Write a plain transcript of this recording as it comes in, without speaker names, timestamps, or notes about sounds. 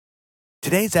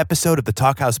Today's episode of the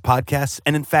Talkhouse Podcast,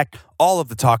 and in fact, all of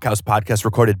the Talkhouse podcasts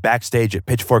recorded backstage at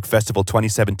Pitchfork Festival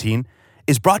 2017,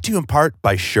 is brought to you in part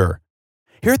by Shure.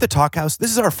 Here at the Talkhouse, this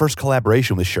is our first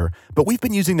collaboration with Shure, but we've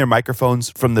been using their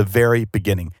microphones from the very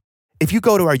beginning. If you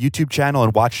go to our YouTube channel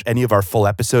and watch any of our full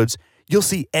episodes, you'll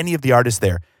see any of the artists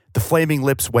there. The Flaming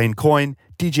Lips, Wayne Coyne,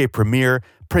 DJ Premier,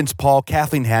 Prince Paul,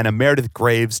 Kathleen Hanna, Meredith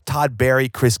Graves, Todd Barry,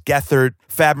 Chris Gethard,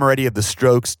 Fab Moretti of The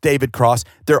Strokes, David Cross.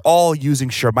 They're all using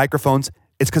Shure microphones.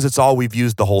 It's because it's all we've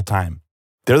used the whole time.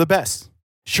 They're the best.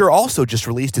 Shure also just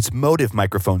released its Motive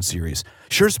microphone series.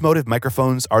 Shure's Motive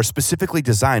microphones are specifically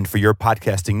designed for your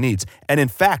podcasting needs. And in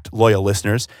fact, loyal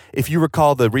listeners, if you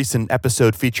recall the recent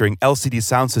episode featuring LCD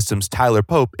Sound System's Tyler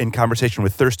Pope in conversation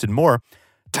with Thurston Moore,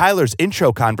 Tyler's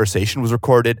intro conversation was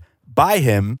recorded by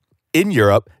him in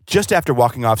Europe just after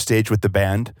walking off stage with the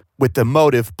band, with the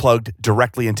Motive plugged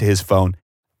directly into his phone.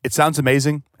 It sounds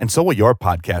amazing, and so will your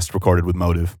podcast recorded with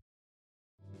Motive.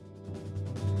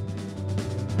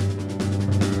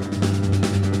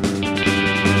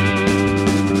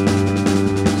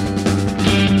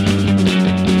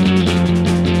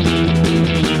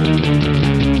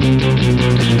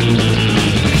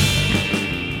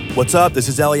 What's up? This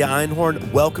is Elia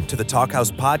Einhorn. Welcome to the Talkhouse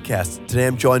Podcast. Today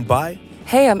I'm joined by...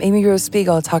 Hey, I'm Amy Rose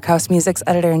Spiegel, Talkhouse Music's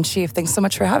editor-in-chief. Thanks so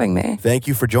much for having me. Thank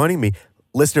you for joining me.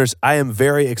 Listeners, I am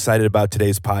very excited about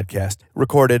today's podcast.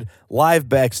 Recorded live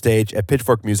backstage at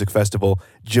Pitchfork Music Festival,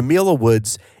 Jamila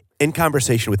Woods in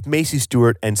conversation with Macy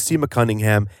Stewart and Seema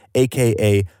Cunningham,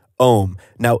 a.k.a. Ohmme.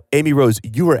 Now, Amy Rose,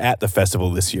 you were at the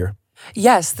festival this year.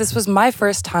 Yes, this was my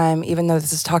first time, even though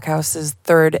this is Talkhouse's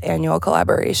third annual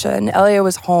collaboration. Elia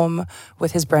was home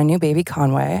with his brand new baby,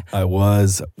 Conway. I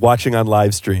was watching on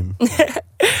live stream.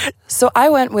 So I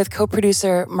went with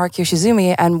co-producer Mark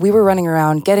Yoshizumi, and we were running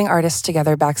around getting artists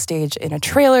together backstage in a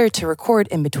trailer to record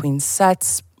in between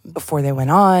sets before they went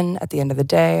on at the end of the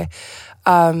day.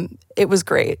 It was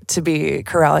great to be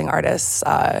corralling artists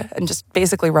and just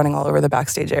basically running all over the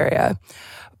backstage area.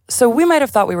 So we might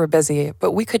have thought we were busy,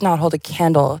 but we could not hold a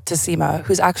candle to Seema,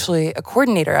 who's actually a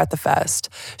coordinator at the fest.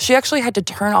 She actually had to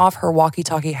turn off her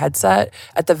walkie-talkie headset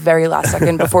at the very last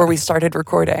second before we started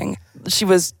recording. She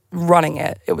was running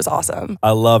it. It was awesome.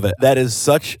 I love it. That is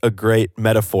such a great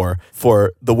metaphor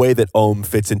for the way that Ohmme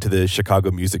fits into the Chicago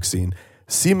music scene.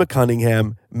 Seema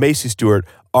Cunningham, Macy Stewart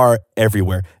are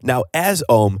everywhere. Now, as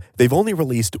Ohmme, they've only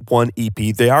released one EP.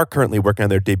 They are currently working on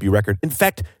their debut record. In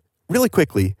fact, really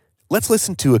quickly, let's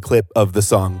listen to a clip of the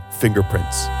song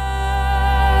Fingerprints.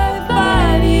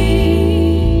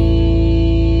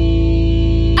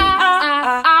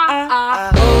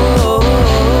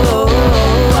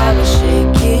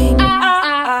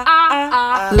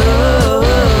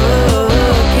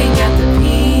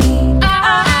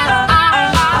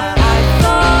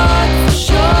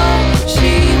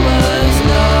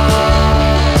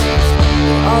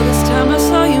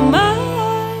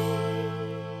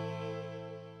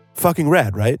 Fucking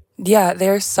rad, right? Yeah,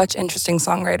 they're such interesting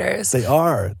songwriters. They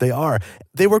are.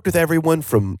 They worked with everyone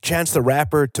from Chance the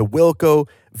Rapper to Wilco,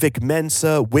 Vic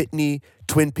Mensa, Whitney,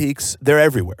 Twin Peaks. They're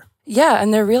everywhere. Yeah,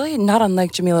 and they're really not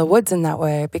unlike Jamila Woods in that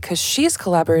way because she's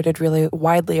collaborated really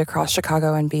widely across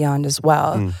Chicago and beyond as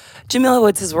well. Jamila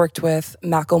Woods has worked with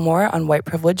Macklemore on White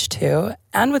Privilege too,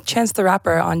 and with Chance the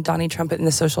Rapper on Donnie Trumpet and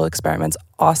the Social Experiment's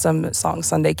awesome song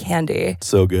Sunday Candy.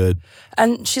 So good.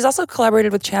 And she's also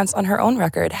collaborated with Chance on her own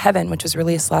record, Heaven, which was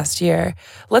released last year.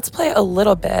 Let's play a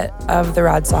little bit of the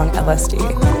rad song LSD.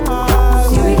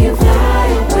 So we can fly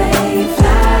away,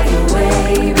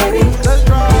 baby. Let's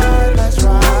ride, let's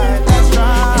ride, let's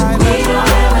ride. And we don't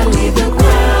ever leave the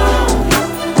ground.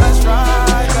 Let's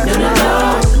ride, let's ride. No.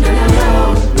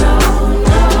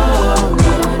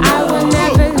 I will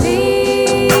never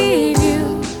leave you.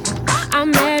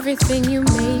 I'm everything you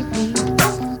made me.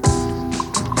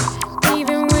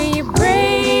 Even when you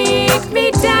break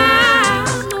me down,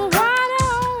 the water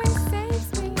always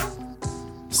saves me.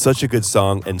 Such a good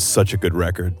song and such a good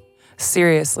record.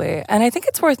 Seriously. And I think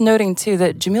it's worth noting, too,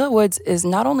 that Jamila Woods is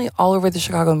not only all over the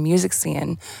Chicago music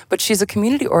scene, but she's a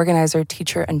community organizer,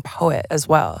 teacher, and poet as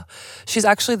well. She's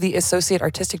actually the Associate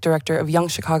Artistic Director of Young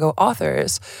Chicago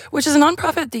Authors, which is a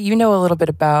nonprofit that you know a little bit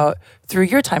about through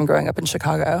your time growing up in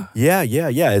Chicago. Yeah.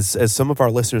 As some of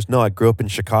our listeners know, I grew up in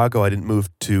Chicago. I didn't move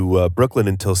to Brooklyn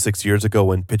until 6 years ago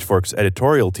when Pitchfork's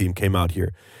editorial team came out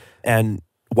here. And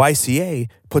YCA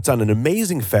puts on an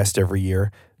amazing fest every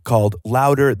year called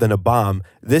Louder Than a Bomb.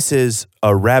 This is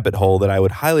a rabbit hole that I would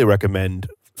highly recommend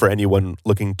for anyone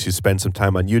looking to spend some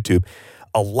time on YouTube.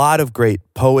 A lot of great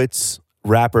poets,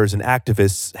 rappers, and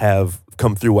activists have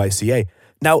come through YCA.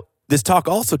 Now, this talk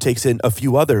also takes in a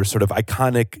few other sort of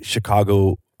iconic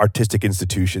Chicago artistic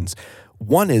institutions.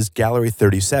 One is Gallery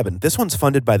 37. This one's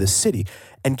funded by the city.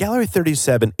 And Gallery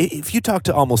 37, if you talk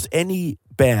to almost any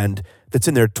band that's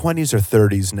in their 20s or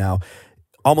 30s now,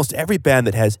 almost every band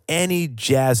that has any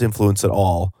jazz influence at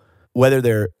all, whether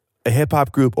they're a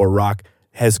hip-hop group or rock,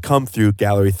 has come through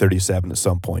Gallery 37 at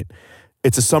some point.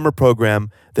 It's a summer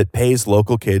program that pays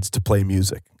local kids to play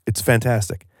music. It's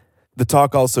fantastic. The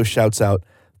talk also shouts out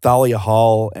Thalia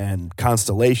Hall and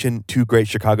Constellation, two great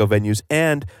Chicago venues,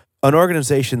 and an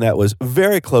organization that was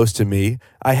very close to me.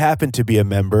 I happen to be a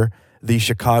member, the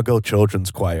Chicago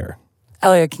Children's Choir.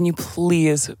 Elliot, can you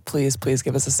please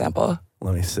give us a sample?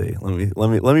 Let me see.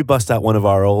 Let me bust out one of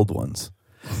our old ones.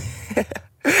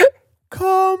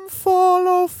 Come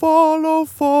follow, follow,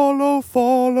 follow,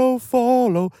 follow,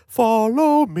 follow,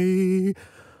 follow me.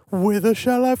 Whither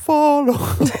shall I follow?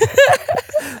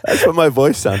 That's what my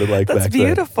voice sounded like back then. That's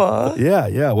beautiful.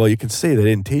 Yeah. Well, you can see they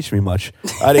didn't teach me much.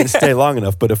 I didn't stay long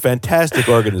enough, but a fantastic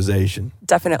organization.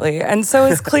 Definitely. And so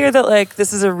it's clear that like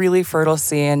this is a really fertile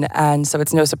scene. And so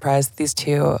it's no surprise that these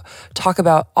two talk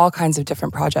about all kinds of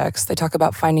different projects. They talk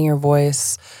about finding your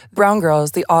voice, Brown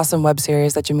Girls, the awesome web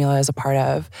series that Jamila is a part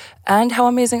of, and how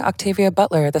amazing Octavia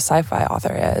Butler, the sci-fi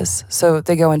author, is. So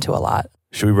they go into a lot.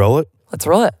 Should we roll it? Let's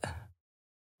roll it.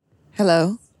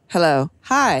 Hello.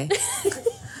 Hi.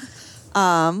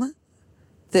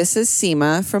 This is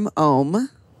Seema from Ohmme.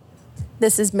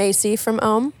 This is Macy from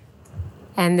Ohmme.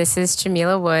 And this is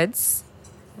Jamila Woods.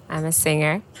 I'm a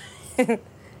singer.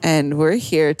 And we're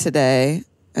here today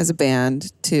as a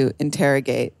band to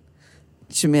interrogate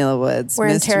Jamila Woods. We're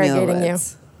Miss Jamila interrogating you.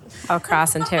 Woods. I'll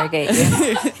cross-interrogate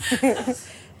you.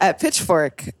 At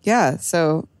Pitchfork. Yeah,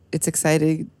 so it's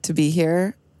exciting to be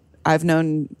here.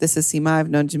 This is Seema. I've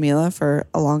known Jamila for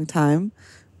a long time.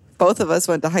 Both of us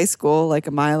went to high school like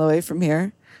a mile away from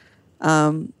here.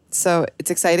 So it's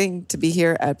exciting to be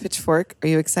here at Pitchfork. Are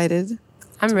you excited?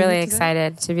 I'm really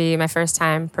excited to be my first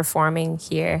time performing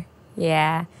here.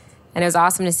 Yeah. And it was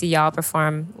awesome to see y'all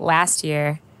perform last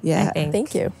year. Yeah. I think.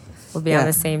 Thank you. We'll be on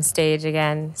the same stage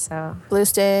again. So Blue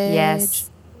Stage.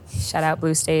 yes. Shout out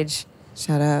Blue Stage.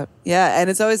 Shout out. Yeah, and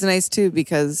it's always nice too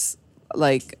because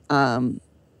like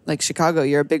Chicago,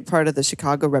 you're a big part of the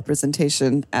Chicago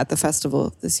representation at the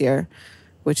festival this year,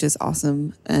 which is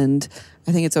awesome. And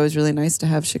I think it's always really nice to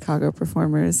have Chicago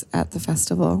performers at the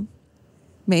festival.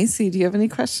 Macy, do you have any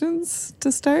questions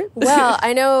to start? Well,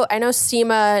 I know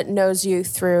Seema knows you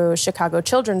through Chicago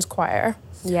Children's Choir.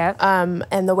 Yep.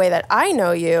 And the way that I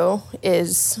know you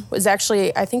was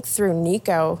actually, I think, through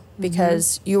Nico,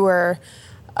 because you were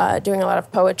doing a lot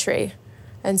of poetry.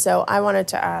 And so I wanted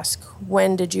to ask,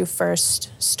 when did you first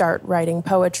start writing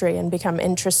poetry and become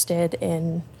interested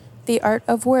in the art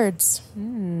of words?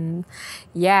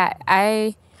 Yeah,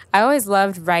 I always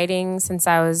loved writing since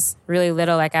I was really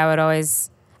little. Like I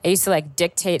used to like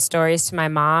dictate stories to my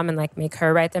mom and like make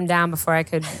her write them down before I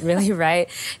could really write.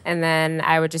 And then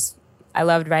I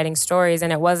loved writing stories.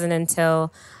 And it wasn't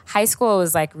until high school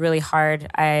was like really hard.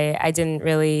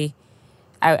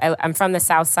 I'm from the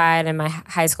South Side, and my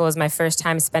high school was my first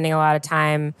time spending a lot of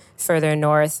time further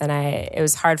north, and it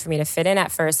was hard for me to fit in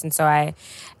at first. And so I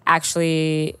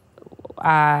actually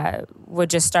would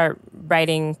just start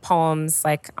writing poems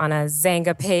like on a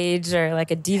Zanga page or like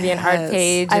a DeviantArt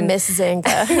page. I miss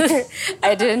Zanga.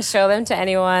 I didn't show them to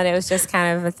anyone. It was just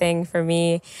kind of a thing for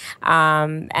me.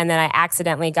 And then I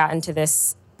accidentally got into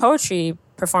this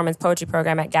performance poetry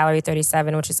program at Gallery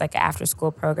 37, which is like an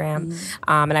after-school program.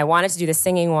 And I wanted to do the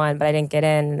singing one, but I didn't get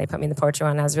in. And they put me in the poetry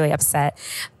one, and I was really upset.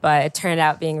 But it turned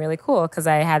out being really cool because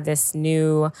I had this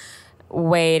new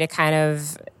way to kind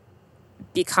of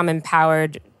become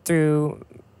empowered through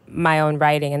my own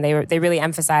writing. And they really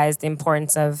emphasized the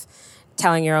importance of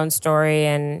telling your own story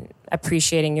and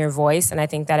appreciating your voice. And I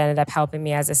think that ended up helping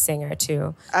me as a singer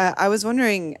too. I was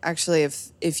wondering actually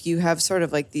if you have sort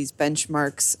of like these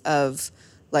benchmarks of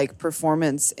like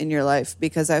performance in your life,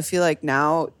 because I feel like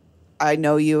now I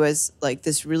know you as like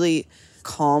this really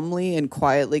calmly and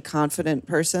quietly confident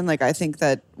person. Like I think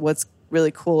that what's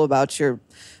really cool about your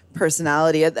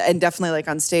personality and definitely like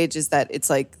on stage is that it's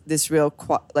like this real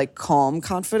like calm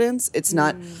confidence. It's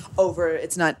not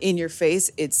it's not in your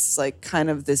face. It's like kind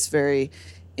of this very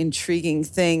intriguing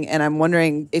thing. And I'm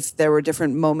wondering if there were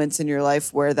different moments in your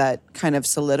life where that kind of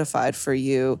solidified for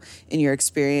you in your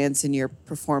experience, in your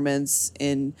performance,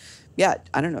 in,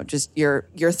 I don't know, just your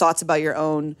thoughts about your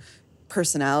own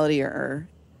personality or...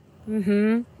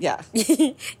 Mm-hmm. Yeah.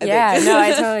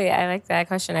 I like that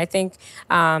question. I think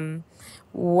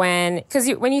because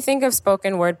when you think of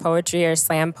spoken word poetry or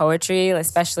slam poetry,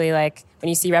 especially like when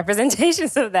you see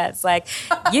representations of that, it's like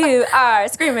you are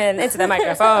screaming into the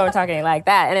microphone talking like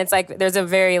that, and it's like there's a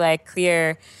very like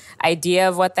clear idea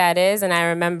of what that is. And I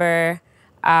remember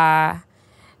I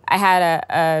had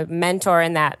a mentor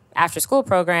in that after school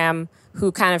program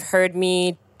who kind of heard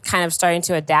me kind of starting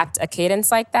to adapt a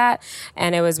cadence like that,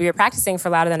 and we were practicing for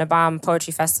Louder Than a Bomb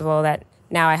Poetry Festival that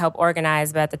now I help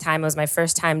organize, but at the time it was my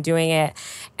first time doing it.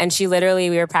 And we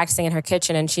were practicing in her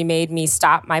kitchen, and she made me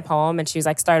stop my poem, and she was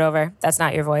like, start over. That's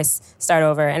not your voice. Start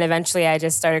over. And eventually I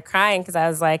just started crying because I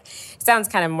was like, it sounds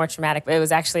kind of more traumatic, but it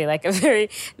was actually like a very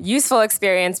useful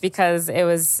experience because it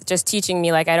was just teaching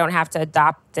me like I don't have to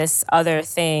adopt this other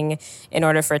thing in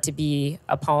order for it to be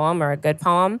a poem or a good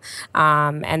poem.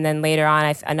 And then later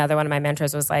on, another one of my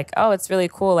mentors was like, oh, it's really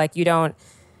cool. Like you don't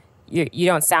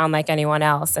sound like anyone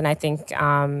else. And I think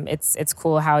it's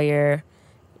cool how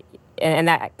and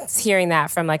that hearing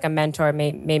that from like a mentor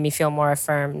made me feel more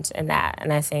affirmed in that.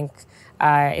 And I think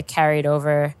it carried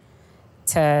over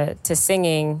to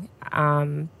singing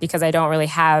because I don't really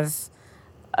have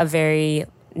a very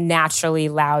naturally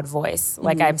loud voice.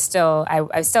 Like I still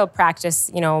practice,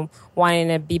 wanting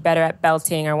to be better at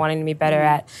belting or wanting to be better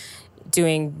at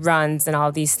doing runs and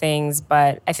all these things.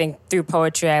 But I think through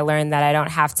poetry, I learned that I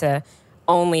don't have to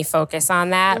only focus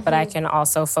on that, but I can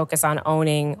also focus on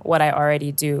owning what I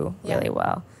already do really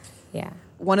well. Yeah.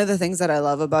 One of the things that I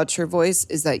love about your voice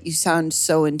is that you sound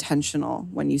so intentional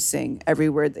when you sing, every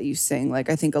word that you sing. Like,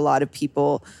 I think a lot of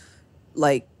people,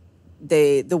 like,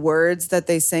 the words that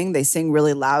they sing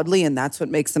really loudly, and that's what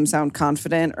makes them sound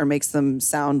confident or makes them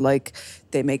sound like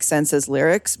they make sense as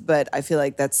lyrics. But I feel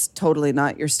like that's totally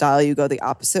not your style. You go the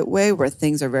opposite way, where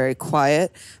things are very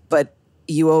quiet, but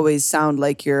you always sound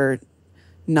like you're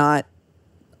not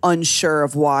unsure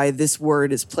of why this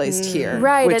word is placed here.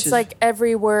 Right. It's like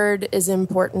every word is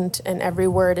important and every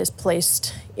word is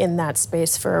placed in that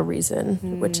space for a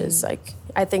reason, which is like,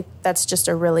 I think that's just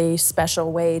a really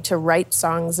special way to write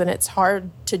songs, and it's hard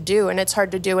to do, and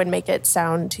make it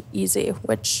sound easy,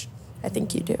 which I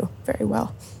think you do very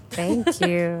well. Thank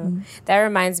you. That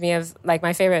reminds me of, like,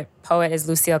 my favorite poet is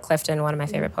Lucille Clifton, one of my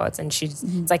favorite poets, and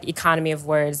it's like economy of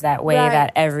words, that way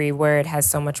that every word has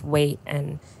so much weight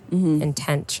and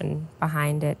intention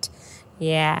behind it.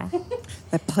 Yeah.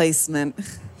 That placement.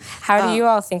 How do you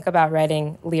all think about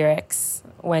writing lyrics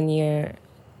when you're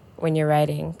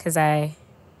writing? Because I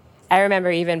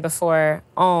remember even before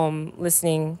Ohmme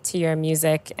listening to your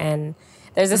music, and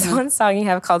there's this one song you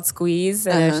have called Squeeze,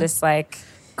 and it's just like,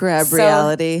 grab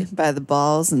reality by the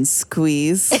balls and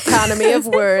squeeze. Economy of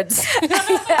words.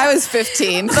 I was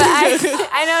 15. But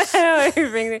I know what you're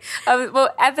bringing. Well,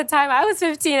 at the time I was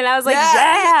 15, and I was like,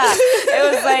 yeah.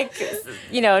 It was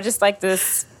like, just like the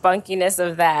spunkiness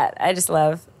of that. I just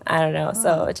love, I don't know.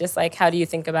 So it's just like, how do you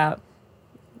think about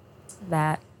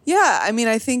that? Yeah, I mean,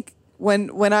 I think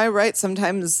when I write,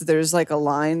 sometimes there's like a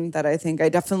line that I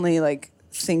definitely like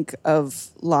think of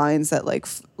lines that like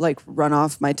run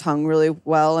off my tongue really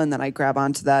well, and then I grab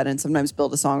onto that and sometimes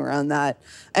build a song around that.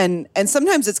 And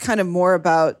sometimes it's kind of more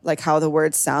about like how the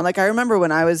words sound. Like, I remember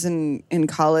when I was in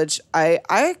college,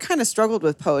 I kind of struggled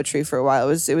with poetry for a while.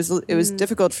 It was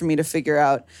difficult for me to figure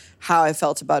out how I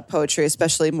felt about poetry,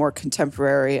 especially more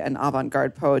contemporary and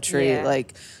avant-garde poetry,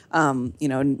 like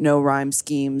no rhyme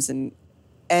schemes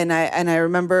and I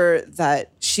remember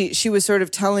that she was sort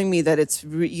of telling me that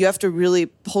you have to really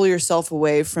pull yourself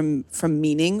away from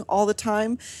meaning all the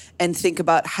time and think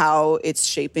about how it's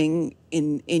shaping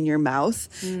in your mouth.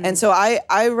 And so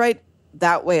I write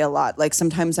that way a lot. Like,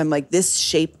 sometimes I'm like, this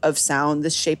shape of sound,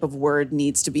 this shape of word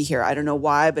needs to be here. I don't know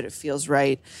why, but it feels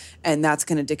right. And that's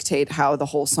going to dictate how the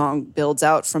whole song builds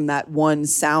out from that one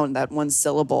sound, that one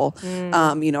syllable,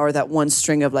 or that one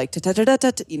string of like,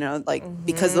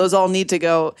 because those all need to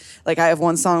go. Like, I have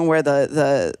one song where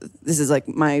this is like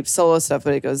my solo stuff,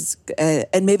 but it goes,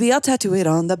 and maybe I'll tattoo it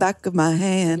on the back of my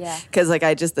hand. Because like,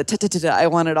 I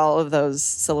wanted all of those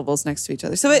syllables next to each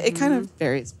other. So it kind of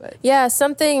varies, but. Yeah,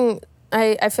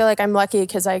 I feel like I'm lucky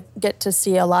because I get to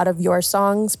see a lot of your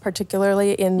songs,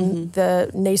 particularly in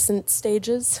the nascent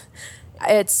stages.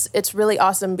 It's really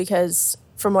awesome because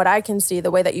from what I can see, the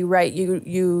way that you write,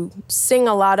 you sing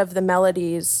a lot of the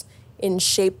melodies in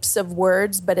shapes of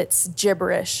words, but it's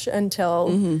gibberish until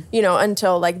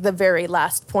like the very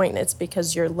last point. It's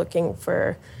because you're looking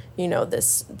for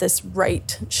this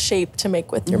right shape to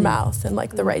make with your mouth and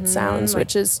like the right sounds,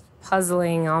 which is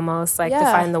puzzling almost, like to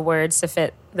find the words to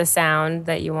fit the sound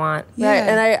that you want. Right,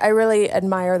 and I really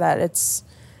admire that. It's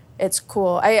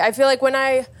cool. I feel like when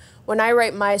I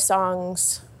write my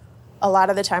songs, a lot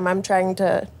of the time I'm trying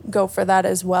to go for that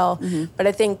as well. But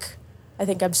I think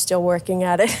I'm still working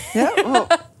at it. Yeah. Well,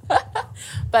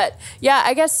 But yeah,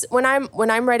 I guess when I'm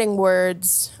writing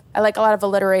words, I like a lot of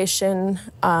alliteration,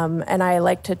 and I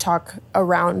like to talk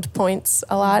around points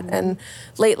a lot. And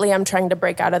lately, I'm trying to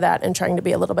break out of that and trying to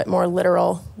be a little bit more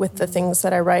literal with the things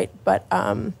that I write. But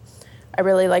I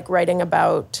really like writing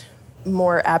about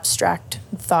more abstract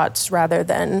thoughts rather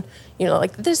than,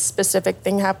 like this specific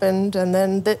thing happened and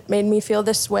then that made me feel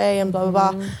this way and blah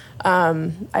blah blah.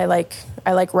 I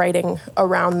like writing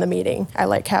around the meeting. I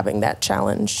like having that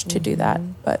challenge to do that.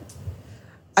 But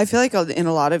I feel like in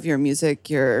a lot of your music,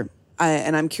 and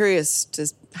I'm curious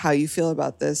to how you feel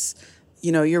about this.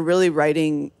 You're really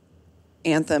writing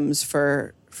anthems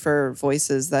for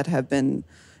voices that have been,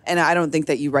 and I don't think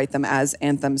that you write them as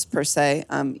anthems per se,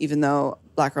 even though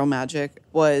Black Girl Magic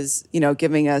was,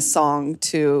 giving a song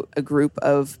to a group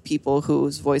of people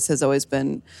whose voice has always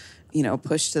been,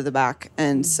 pushed to the back.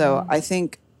 And so I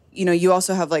think, you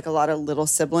also have like a lot of little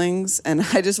siblings, and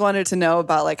I just wanted to know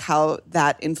about like how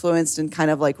that influenced and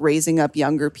kind of like raising up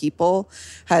younger people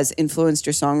has influenced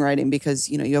your songwriting, because,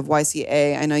 you have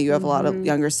YCA. I know you have a lot of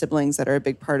younger siblings that are a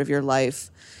big part of your life.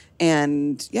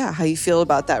 And yeah, how you feel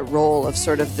about that role of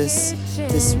sort of this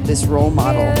role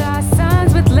model. Our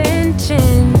sons with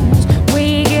lynchings,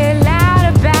 we get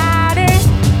loud about it.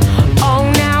 Oh,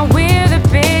 now we're the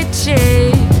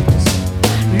bitches.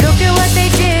 Look at what they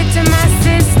did to my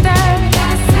sister.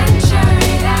 Last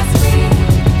century, last week.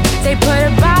 They put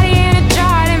her body in a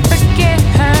jar and forget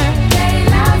her. They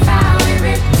love how we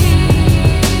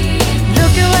repeat.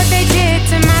 Look at what they did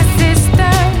to my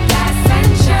sister. Last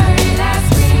century, last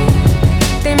week.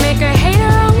 They make her hate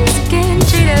her own skin,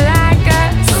 treat her like a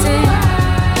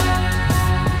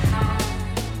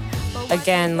sin.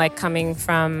 Again, like coming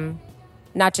from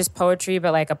not just poetry,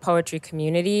 but like a poetry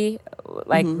community,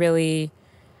 like really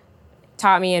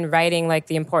taught me in writing like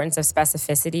the importance of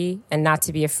specificity and not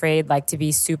to be afraid, like to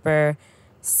be super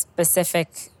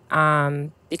specific,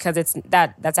 because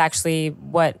that's actually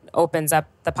what opens up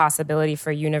the possibility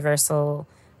for universal,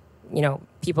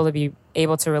 people to be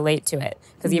able to relate to it.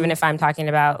 Because even if I'm talking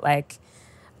about like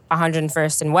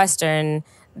 101st and Western,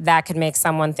 that could make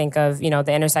someone think of,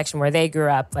 the intersection where they grew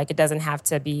up. Like it doesn't have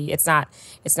to be, it's not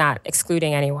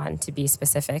excluding anyone to be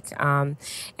specific. And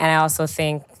I also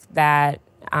think that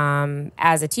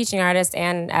as a teaching artist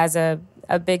and as a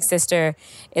big sister,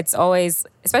 it's always,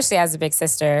 especially as a big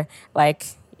sister, like,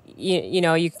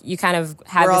 you kind of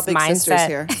have We're all this big sisters mindset.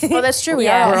 here. well, that's true.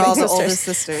 Yeah. We We're are all big the sisters. oldest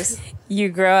sisters. You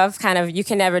grow up you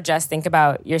can never just think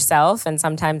about yourself. And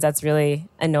sometimes that's really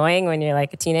annoying when you're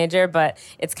like a teenager, but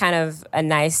it's kind of a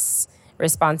nice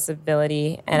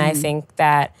responsibility. And I think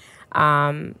that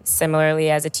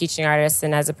similarly as a teaching artist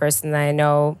and as a person that I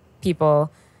know people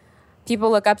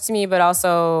look up to me, but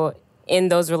also in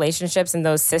those relationships and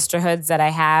those sisterhoods that I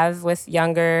have with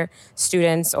younger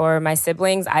students or my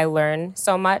siblings, I learn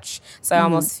so much. So I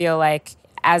almost feel like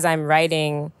as I'm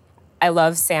writing, I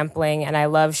love sampling and I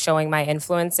love showing my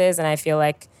influences. And I feel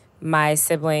like my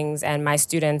siblings and my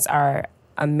students are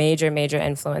a major, major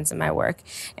influence in my work.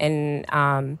 And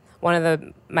one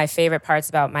of my favorite parts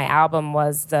about my album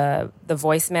was the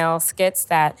voicemail skits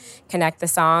that connect the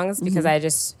songs, because I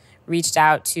just reached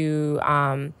out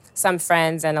to some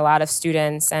friends and a lot of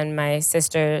students and my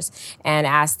sisters and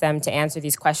asked them to answer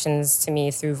these questions to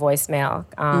me through voicemail,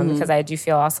 because I do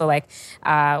feel also like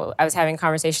I was having a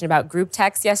conversation about group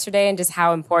text yesterday and just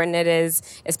how important it is,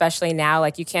 especially now.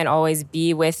 Like you can't always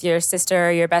be with your sister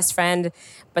or your best friend,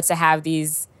 but to have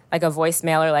these like a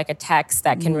voicemail or like a text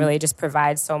that can really just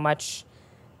provide so much,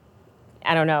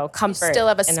 I don't know, comfort. You still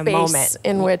have a in space a moment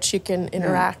in which you can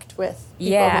interact with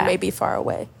people who may be far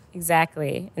away.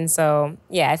 Exactly. And so,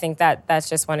 yeah, I think that's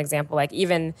just one example. Like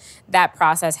even that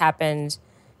process happened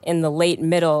in the late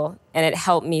middle and it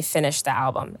helped me finish the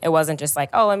album. It wasn't just like,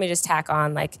 oh, let me just tack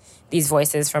on like these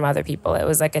voices from other people. It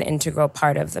was like an integral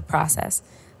part of the process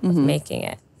of making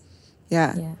it.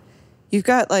 Yeah. Yeah. You've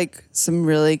got like some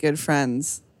really good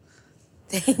friends.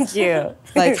 Thank you.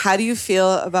 Like, how do you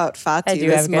feel about I Fati, do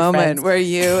this have good moment friends. where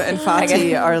you and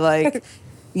Fati are like,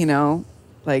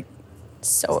 like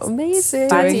So amazing.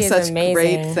 Doing Fati is such amazing.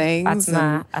 great things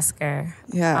Fatima Asker.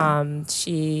 Yeah.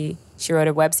 She wrote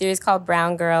a web series called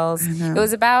Brown Girls. It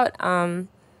was about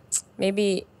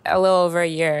maybe a little over a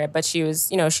year, but she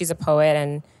was, she's a poet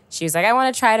and she was like, I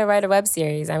want to try to write a web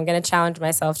series. I'm going to challenge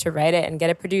myself to write it and get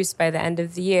it produced by the end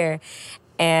of the year.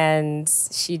 And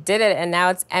she did it, and now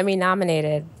it's Emmy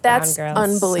nominated. That's Brown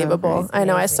Girls. unbelievable. So I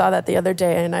know. I amazing. saw that the other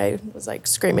day, and I was like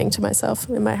screaming to myself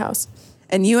in my house.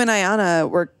 And you and Ayana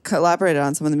were collaborated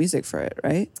on some of the music for it,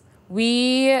 right?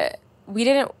 We we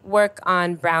didn't work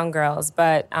on Brown Girls,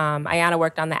 but Ayana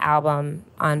worked on the album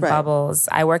on Bubbles.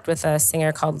 I worked with a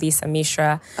singer called Lisa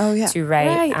Mishra to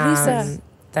write Lisa.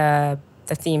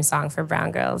 The theme song for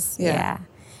Brown Girls. Yeah.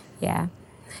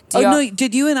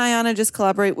 Did you and Ayana just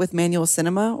collaborate with Manual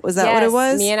Cinema? Was that what it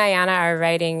was? Me and Ayana are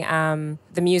writing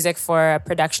the music for a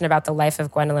production about the life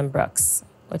of Gwendolyn Brooks,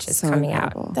 which is coming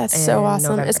out. That's so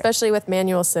awesome, November. especially with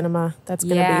Manual Cinema. That's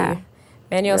going to be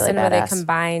Manual really Cinema, badass. they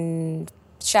combine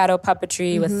shadow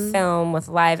puppetry with film, with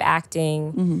live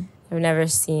acting. I've never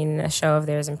seen a show of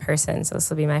theirs in person, so this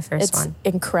will be my first one.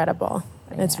 It's incredible.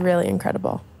 It's really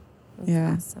incredible.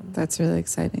 Yeah, awesome. That's really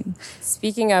exciting.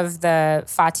 Speaking of the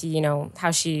Fati,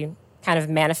 how she kind of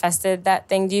manifested that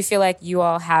thing, do you feel like you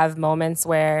all have moments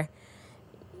where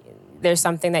there's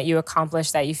something that you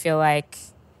accomplished that you feel like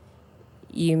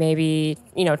you maybe,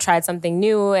 tried something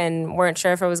new and weren't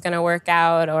sure if it was going to work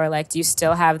out? Or like, do you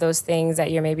still have those things that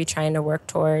you're maybe trying to work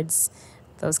towards?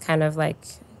 Those kind of like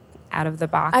out of the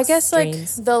box I guess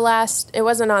dreams? like it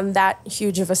wasn't on that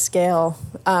huge of a scale,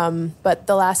 but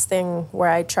the last thing where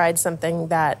I tried something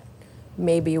that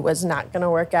maybe was not going to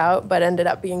work out but ended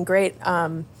up being great.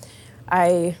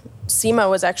 Seema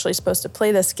was actually supposed to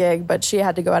play this gig, but she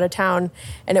had to go out of town,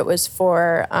 and it was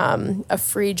for a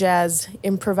free jazz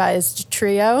improvised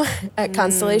trio at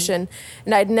Constellation.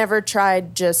 And I'd never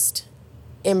tried just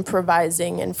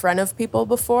improvising in front of people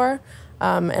before,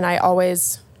 and I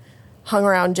always hung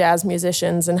around jazz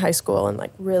musicians in high school and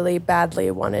like really badly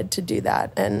wanted to do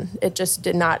that, and it just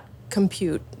did not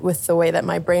compute with the way that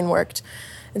my brain worked.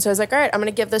 And so I was like, all right, I'm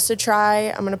going to give this a try.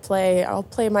 I'll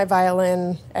play my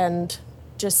violin and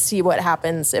just see what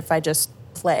happens if I just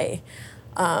play.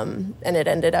 And it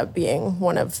ended up being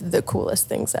one of the coolest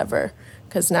things ever,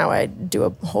 because now I do a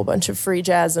whole bunch of free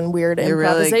jazz and weird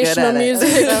improvisational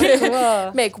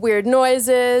music. Make weird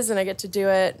noises, and I get to do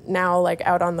it now like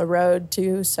out on the road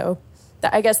too. So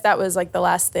I guess that was like the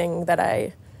last thing that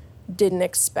I didn't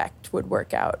expect would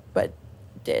work out, but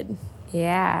did.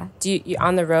 Yeah. Do you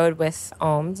on the road with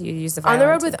Ohmme? Do you use the violin? On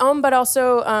the road with Ohmme, but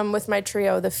also with my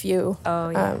trio, The Few,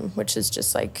 which is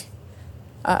just like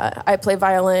I play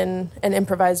violin and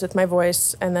improvise with my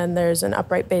voice, and then there's an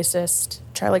upright bassist,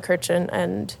 Charlie Kirchen,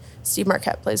 and Steve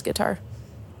Marquette plays guitar.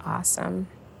 Awesome.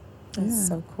 That's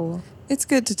so cool. It's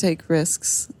good to take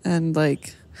risks and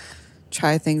like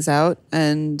try things out,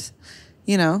 and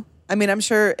I'm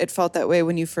sure it felt that way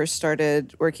when you first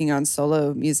started working on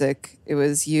solo music. It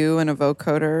was you and a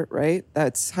vocoder, right?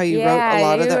 That's how you wrote a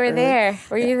lot of the you were there.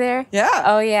 Were you there? Yeah.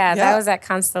 Oh, yeah. That was at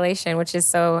Constellation, which is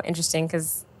so interesting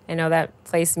because I know that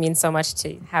place means so much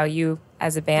to how you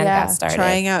as a band got started.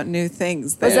 Trying out new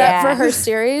things. Was that for her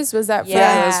series? Was that for it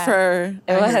was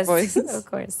for her voices. Of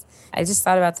course. I just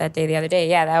thought about that day the other day.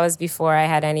 Yeah, that was before I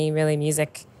had any really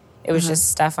music. It was just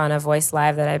stuff on a Voice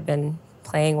Live that I've been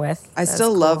playing with. I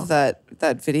still love that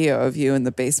video of you in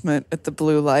the basement with the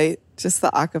blue light, just the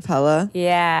acapella.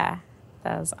 Yeah,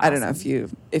 that was awesome. I don't know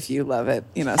if you love it.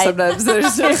 Sometimes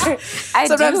there's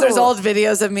there's old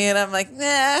videos of me and I'm like, nah.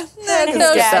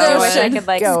 I could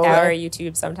like scour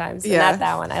YouTube sometimes. Yeah. Not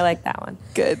that one. I like that one.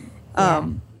 Good. Yeah.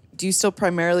 Do you still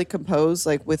primarily compose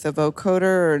like with a vocoder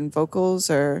or in vocals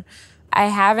or? I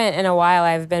haven't in a while.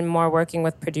 I've been more working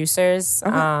with producers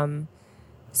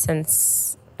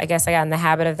since I guess I got in the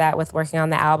habit of that with working on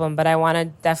the album, but I want to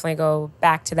definitely go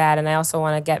back to that, and I also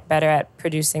want to get better at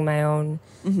producing my own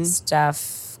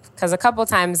stuff. Because a couple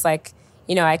times, like,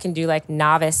 I can do like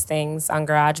novice things on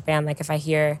GarageBand. Like if I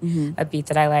hear a beat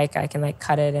that I like, I can like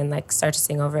cut it and like start to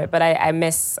sing over it. But I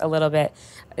miss a little bit.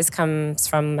 This comes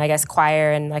from, I guess,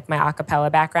 choir and like my a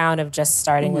cappella background of just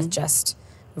starting with just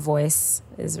voice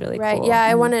is really cool. Right. Yeah,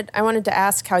 I wanted to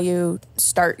ask how you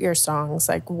start your songs.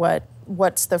 Like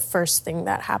what's the first thing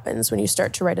that happens when you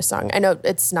start to write a song? I know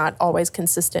it's not always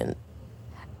consistent.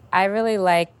 I really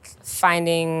like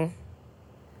finding,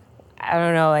 I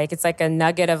don't know, like it's like a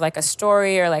nugget of like a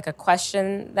story or like a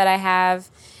question that I have.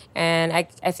 And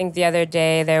I think the other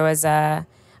day there was a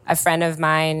friend of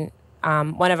mine,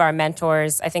 one of our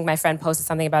mentors, I think my friend posted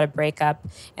something about a breakup,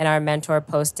 and our mentor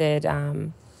posted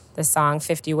the song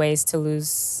 50 Ways to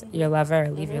Lose Your Lover or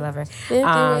Leave Your Lover.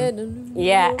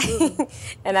 Yeah.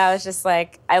 And I was just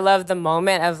like, I love the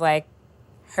moment of like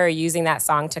her using that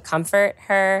song to comfort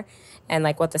her and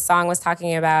like what the song was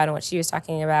talking about and what she was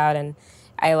talking about. And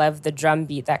I love the drum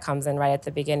beat that comes in right at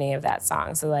the beginning of that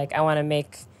song. So like I want to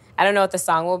make, I don't know what the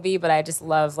song will be, but I just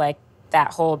love like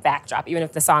that whole backdrop. Even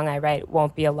if the song I write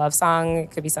won't be a love song,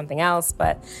 it could be something else,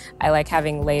 but I like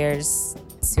having layers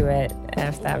to it,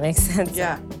 if that makes sense.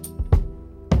 Yeah.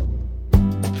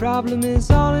 The problem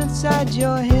is all inside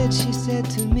your head, she said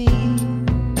to me.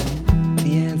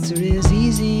 The answer is easy.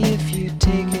 easy if you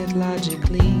take it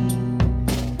logically.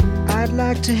 I'd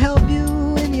like to help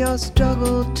you in your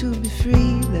struggle to be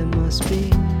free. There must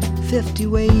be 50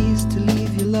 ways to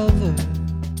leave your lover.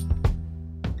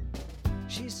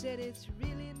 She said it's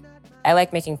really not my... I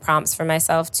like making prompts for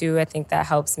myself too. I think that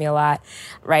helps me a lot.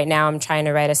 Right now I'm trying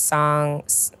to write a song,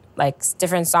 like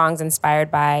different songs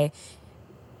inspired by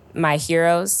my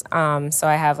heroes. So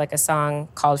I have like a song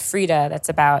called Frida that's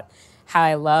about how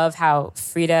I love how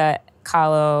Frida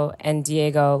Kahlo and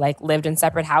Diego like lived in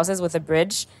separate houses with a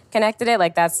bridge connected it.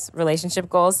 Like that's relationship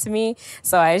goals to me.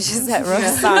 So I just wrote a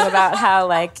song about how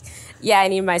like, yeah, I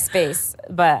need my space,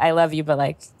 but I love you, but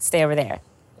like stay over there.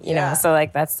 You know, so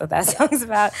like that's what that song's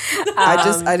about.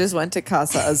 I just went to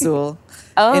Casa Azul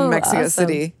in Mexico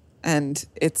City, and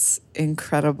it's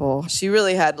incredible. She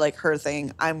really had like her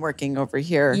thing. I'm working over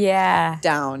here,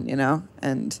 down, you know,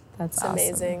 and that's awesome.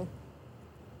 Amazing.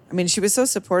 I mean, she was so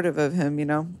supportive of him, you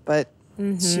know, but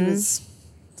she was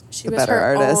a better her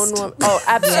artist. Oh,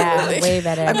 absolutely, yeah, way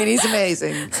better. I mean, he's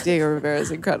amazing. Diego Rivera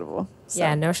is incredible. So.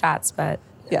 Yeah, no shots, but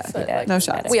no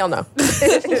shots. We all know.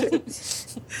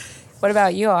 What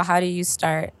about you all? How do you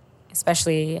start,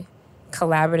 especially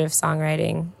collaborative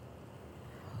songwriting?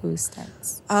 Who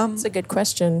starts? It's a good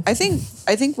question. I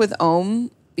think with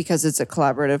Ohmme, because it's a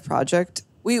collaborative project,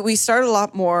 we start a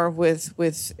lot more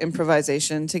with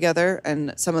improvisation together,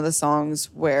 and some of the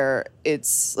songs where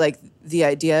it's like the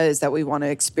idea is that we want to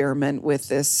experiment with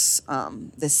this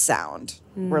this sound.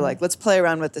 We're like, let's play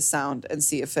around with the sound and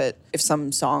see if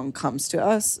some song comes to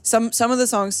us. Some of the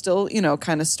songs still, you know,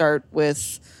 kind of start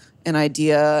with an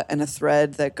idea and a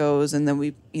thread that goes, and then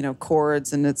we, you know,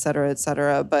 chords and et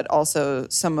cetera, but also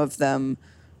some of them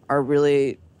are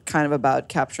really kind of about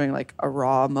capturing like a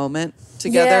raw moment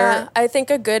together. Yeah, I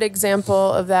think a good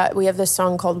example of that, we have this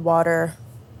song called Water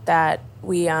that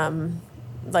we,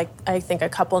 like I think a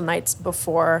couple nights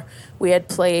before we had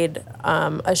played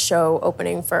a show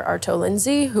opening for Arto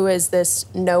Lindsay, who is this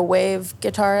no-wave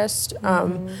guitarist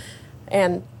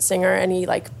and singer, and he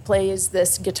like plays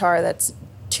this guitar that's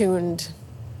tuned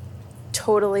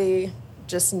totally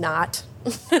just not.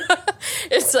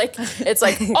 it's like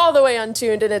all the way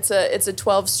untuned, and it's a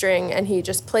 12 string, and he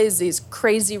just plays these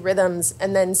crazy rhythms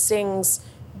and then sings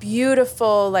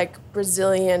beautiful like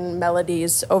Brazilian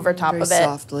melodies over top of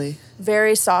it.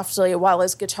 Very softly, while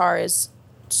his guitar is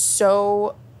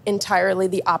so entirely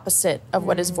the opposite of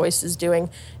what his voice is doing.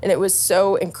 And it was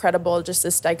so incredible, just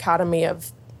this dichotomy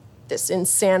of this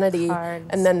insanity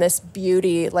and then this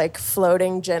beauty like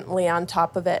floating gently on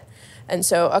top of it. And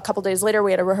so a couple days later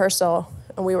we had a rehearsal,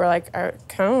 and we were like, I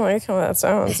kind of like how that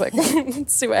sounds. Like,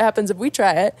 let's see what happens if we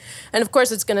try it. And of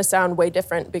course it's going to sound way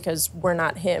different because we're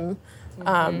not him.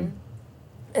 And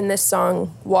this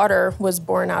song, Water, was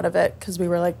born out of it because we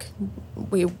were like,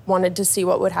 we wanted to see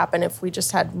what would happen if we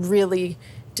just had really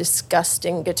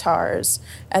disgusting guitars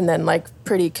and then like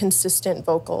pretty consistent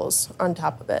vocals on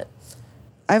top of it.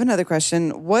 I have another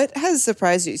question. What has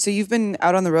surprised you? So you've been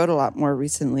out on the road a lot more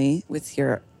recently with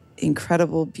your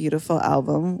incredible, beautiful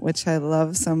album, which I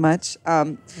love so much.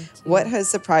 What has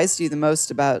surprised you the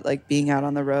most about like being out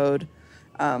on the road?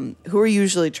 Who are you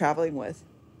usually traveling with?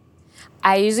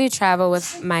 I usually travel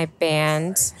with my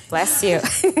band. Bless you.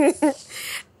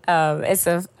 It's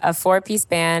a 4-piece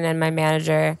band, and my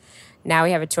manager. Now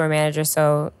we have a tour manager,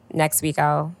 so next week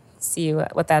I'll see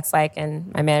what that's like,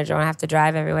 and my manager won't have to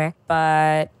drive everywhere.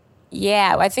 But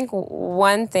yeah, I think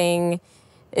one thing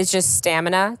is just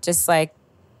stamina, just like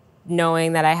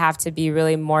knowing that I have to be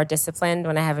really more disciplined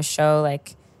when I have a show,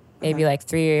 like maybe like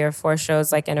 3 or 4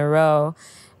 shows like in a row,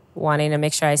 wanting to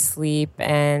make sure I sleep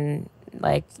and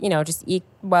like, you know, just eat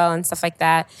well and stuff like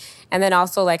that. And then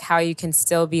also like how you can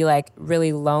still be like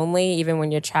really lonely even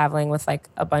when you're traveling with like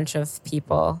a bunch of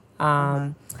people.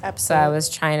 Absolutely. So I was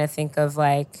trying to think of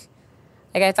like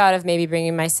I thought of maybe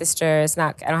bringing my sister.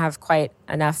 I don't have quite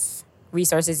enough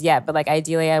resources yet, but like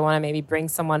ideally I want to maybe bring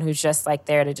someone who's just like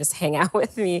there to just hang out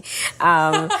with me.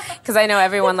 Because I know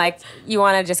everyone like you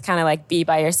want to just kind of like be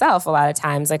by yourself a lot of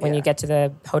times, like when you get to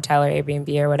the hotel or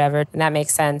Airbnb or whatever, and that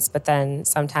makes sense. But then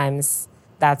sometimes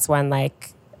that's when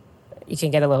like you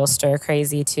can get a little stir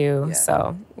crazy too. Yeah.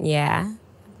 So yeah,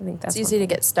 I think that's it's easy to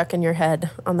get stuck in your head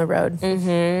on the road.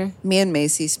 Mm-hmm. Me and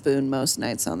Macy spoon most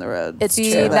nights on the road. It's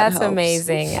true. That's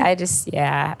amazing. I just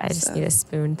need a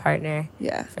spoon partner.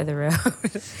 Yeah. For the road.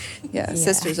 Yeah,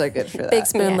 sisters are good for that. Big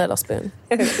spoon, little spoon.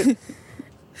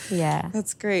 Yeah.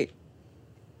 That's great.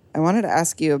 I wanted to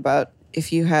ask you about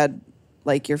if you had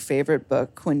like your favorite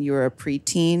book when you were a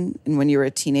preteen and when you were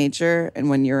a teenager and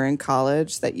when you were in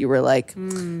college that you were like,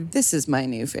 this is my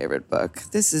new favorite book.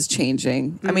 This is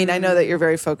changing. I mean, I know that you're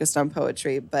very focused on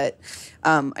poetry, but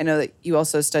I know that you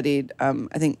also studied,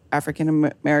 I think,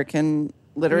 African American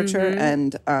literature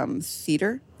and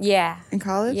theater Yeah. in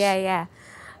college. Yeah.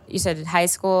 You said high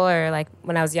school or like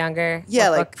when I was younger?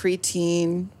 Yeah, What like book?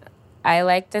 preteen. I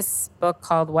like this book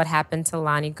called What Happened to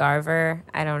Lonnie Garver.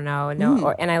 I don't know.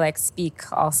 And I like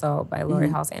Speak also by Laurie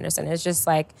Halse Anderson. It's just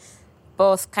like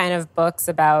both kind of books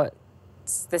about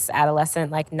this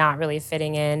adolescent like not really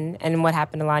fitting in. And What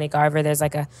Happened to Lonnie Garver, there's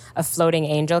like a floating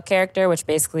angel character, which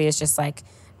basically is just like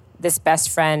this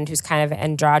best friend who's kind of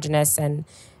androgynous and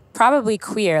probably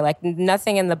queer. Like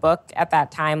nothing in the book at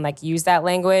that time like used that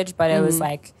language, but it was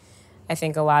like, I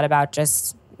think a lot about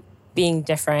just being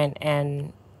different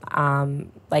and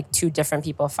like two different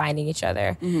people finding each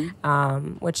other,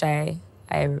 which I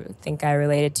think I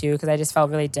related to because I just felt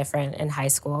really different in high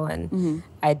school. And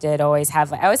I always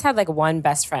had like one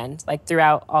best friend like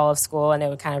throughout all of school, and it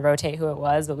would kind of rotate who it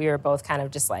was, but we were both kind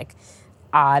of just like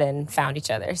odd and found each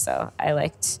other. So I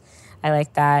liked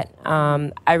that.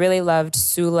 I really loved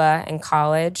Sula in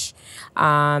college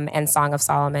and Song of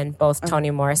Solomon, both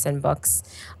Toni Morrison books.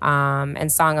 And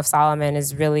Song of Solomon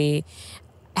is really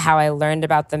how I learned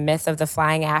about the myth of the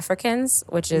flying Africans,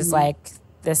 which is like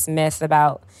this myth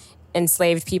about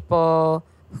enslaved people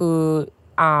who,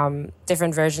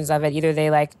 different versions of it, either they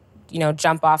like,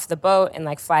 jump off the boat and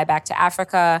like fly back to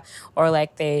Africa, or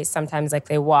like they sometimes like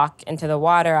they walk into the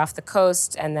water off the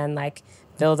coast and then like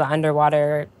build an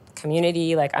underwater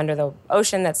community like under the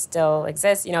ocean that still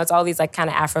exists. It's all these like kind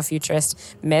of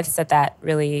Afrofuturist myths that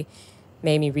really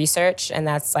made me research, and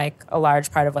that's like a large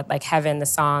part of what like Heaven, the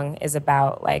song, is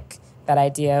about, like that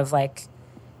idea of like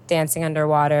dancing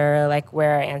underwater, like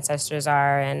where our ancestors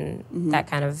are, and that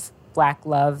kind of Black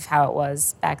love, how it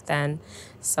was back then.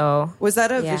 So was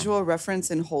that a visual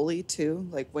reference in Holy too?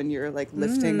 Like when you're like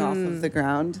lifting off of the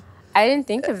ground? I didn't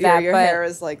think of that. Your but hair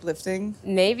is like lifting?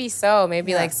 Maybe so.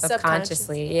 Maybe like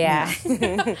subconsciously. Yeah.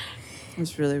 It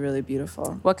was really, really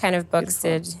beautiful. What kind of books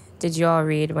did you all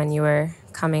read when you were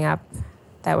coming up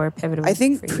that were pivotal? I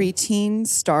think preteen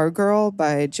Stargirl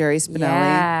by Jerry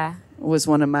Spinelli was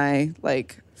one of my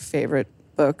like favorite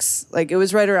books. Like it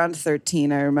was right around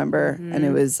 13, I remember, and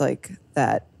it was like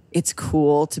that. It's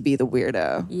cool to be the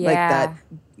weirdo, like that.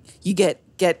 You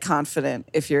get confident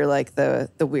if you're like the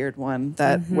weird one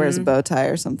that wears a bow tie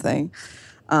or something.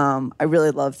 I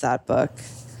really loved that book,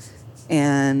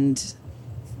 and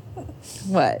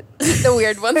what? The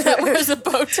weird one that wears a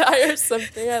bow tie or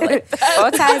something. I like that. Bow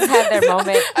ties have their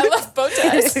moment. I love bow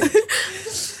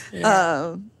ties.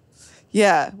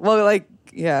 Yeah. Well, like,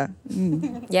 yeah.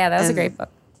 Yeah, that was a great book.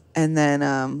 And then,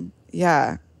 I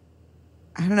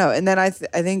don't know. And then I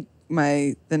think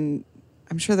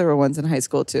I'm sure there were ones in high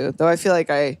school too, though I feel like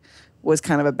I was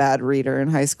kind of a bad reader in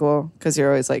high school because you're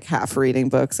always like half reading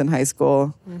books in high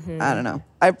school. I don't know.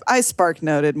 I spark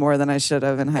noted more than I should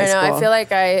have in high school. I feel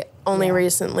like I only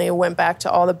recently went back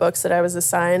to all the books that I was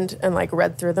assigned and like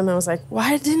read through them. I was like,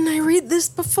 why didn't I read this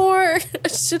before? I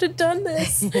should have done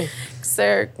this. Because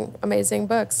they're amazing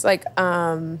books. Like,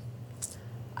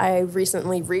 I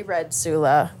recently reread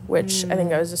Sula, which I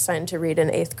think I was assigned to read in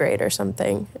 8th grade or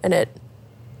something. And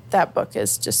that book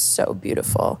is just so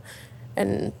beautiful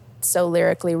and so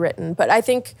lyrically written. But I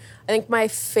think my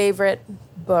favorite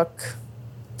book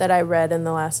that I read in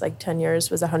the last like 10 years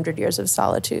was 100 Years of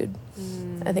Solitude.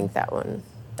 I think that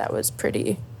was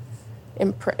pretty,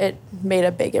 it made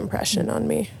a big impression on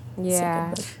me.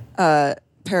 Yeah.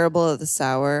 Parable of the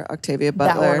Sower, Octavia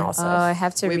Butler. That one also. Oh, I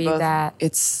have to read that.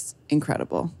 It's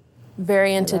incredible.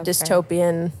 Very into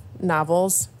dystopian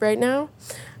novels right now.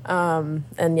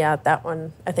 And yeah, that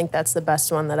one, I think that's the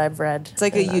best one that I've read. It's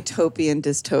like a utopian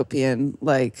dystopian,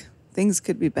 like things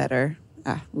could be better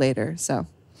later. So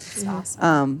it's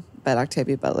awesome. But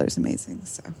Octavia Butler is amazing.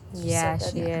 So yeah,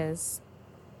 so good, she is.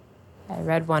 I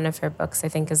read one of her books, I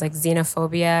think is like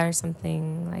Xenophobia or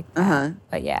something like that.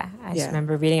 But yeah, I just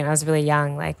remember reading it when I was really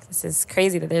young. Like, this is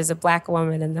crazy that there's a Black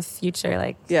woman in the future.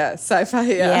 Like, yeah, sci-fi.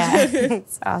 Yeah,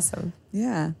 it's awesome.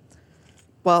 Yeah.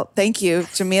 Well, thank you,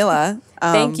 Jamila.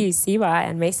 Thank you, Siwa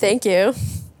and Mason. Thank you,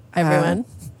 everyone.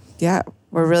 Yeah,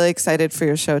 we're really excited for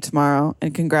your show tomorrow,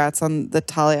 and congrats on the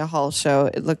Talia Hall show.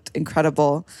 It looked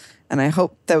incredible, and I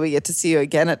hope that we get to see you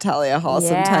again at Talia Hall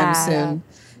sometime soon.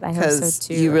 I hope so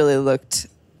too. You really looked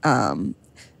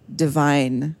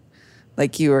divine,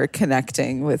 like you were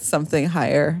connecting with something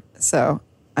higher. So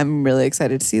I'm really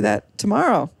excited to see that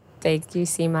tomorrow. Thank you,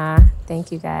 Seema.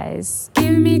 Thank you, guys.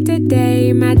 Give me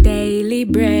today my daily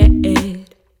bread.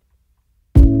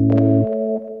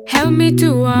 Help me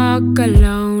to walk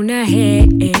alone ahead.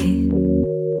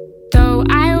 Though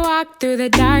I walk through the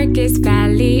darkest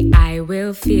valley, I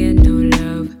will fear no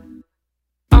love.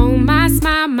 Oh, my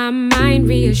smile, my mind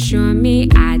reassure me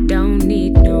I don't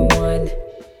need no one.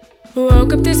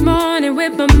 Woke up this morning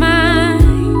with my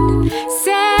mind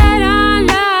set on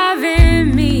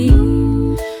loving me.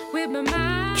 With my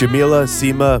mind. Jamila,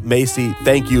 Seema, Macy,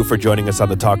 thank you for joining us on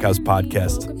the Talk House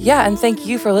podcast. Yeah, and thank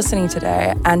you for listening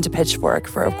today, and to Pitchfork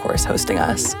for, of course, hosting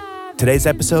us. Today's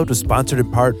episode was sponsored in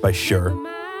part by Shure.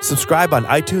 Subscribe on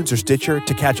iTunes or Stitcher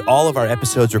to catch all of our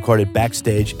episodes recorded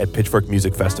backstage at Pitchfork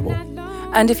Music Festival.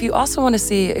 And if you also want to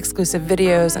see exclusive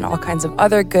videos and all kinds of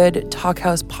other good Talk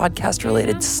House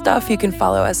podcast-related stuff, you can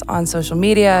follow us on social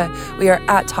media. We are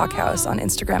at Talk House on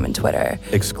Instagram and Twitter.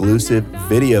 Exclusive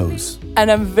videos.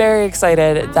 And I'm very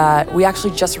excited that we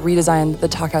actually just redesigned the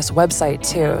Talk House website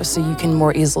too, so you can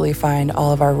more easily find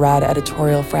all of our rad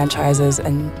editorial franchises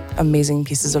and amazing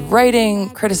pieces of writing,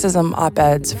 criticism,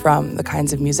 op-eds from the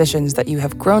kinds of musicians that you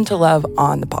have grown to love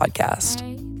on the podcast.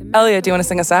 Elliot, do you want to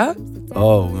sing us out?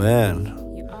 Oh, man.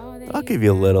 I'll give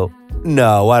you a little.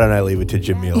 No, why don't I leave it to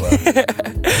Jamila?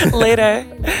 Later.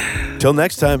 Till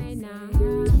next time.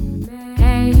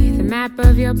 Hey, the map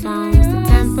of your bones, the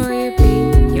tempo you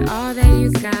beat, you're all that you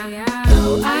got.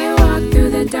 Though I walk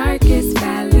through the darkest